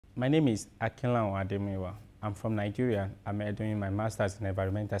My name is Akinlawon Ademuyiwa. I'm from Nigeria. I'm doing my master's in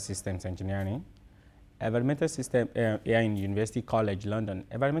environmental systems engineering. Environmental system here in University College London.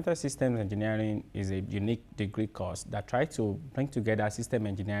 Environmental systems engineering is a unique degree course that tries to bring together system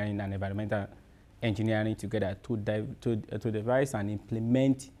engineering and environmental engineering together to devise and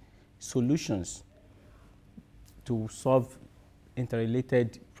implement solutions to solve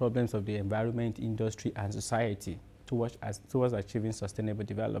interrelated problems of the environment, industry, and society towards achieving sustainable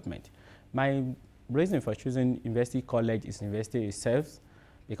development. My reason for choosing University College is university itself,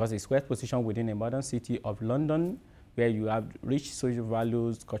 because it's well positioned within a modern city of London, where you have rich social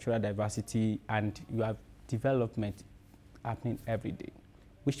values, cultural diversity, and you have development happening every day,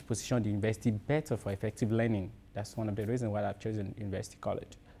 which position the university better for effective learning. That's one of the reasons why I've chosen University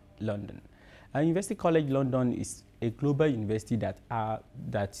College London. And University College London is a global university that I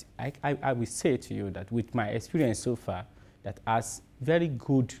will say to you that with my experience so far, that has very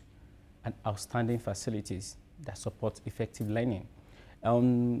good and outstanding facilities that support effective learning.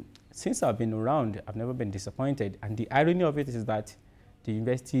 Since I've been around, I've never been disappointed. And the irony of it is that the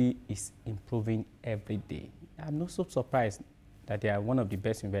university is improving every day. I'm not so surprised that they are one of the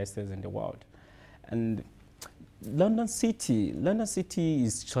best universities in the world. And London City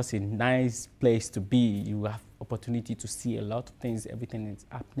is just a nice place to be. You have opportunity to see a lot of things, everything is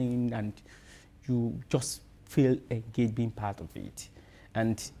happening, and you just feel engaged being part of it.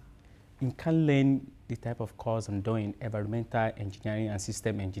 And you can learn the type of course I'm doing, environmental engineering and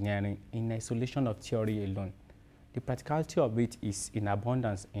system engineering, in isolation of theory alone. The practicality of it is in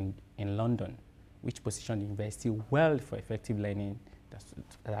abundance in London, which positions the university well for effective learning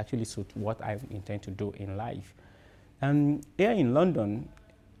that actually suits what I intend to do in life. And here in London,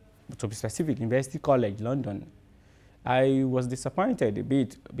 to be specific, University College London, I was disappointed a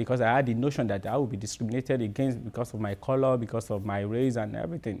bit because I had the notion that I would be discriminated against because of my color, because of my race and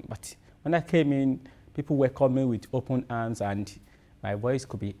everything. But when I came in, people welcomed me with open arms, and my voice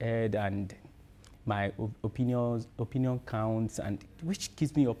could be heard, and my opinion counts, and which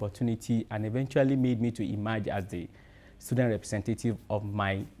gives me opportunity and eventually made me to emerge as the student representative of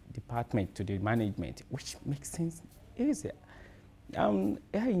my department to the management, which makes sense easier. Here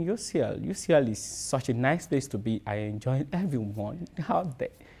in UCL is such a nice place to be. I enjoy everyone out there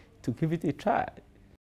to give it a try.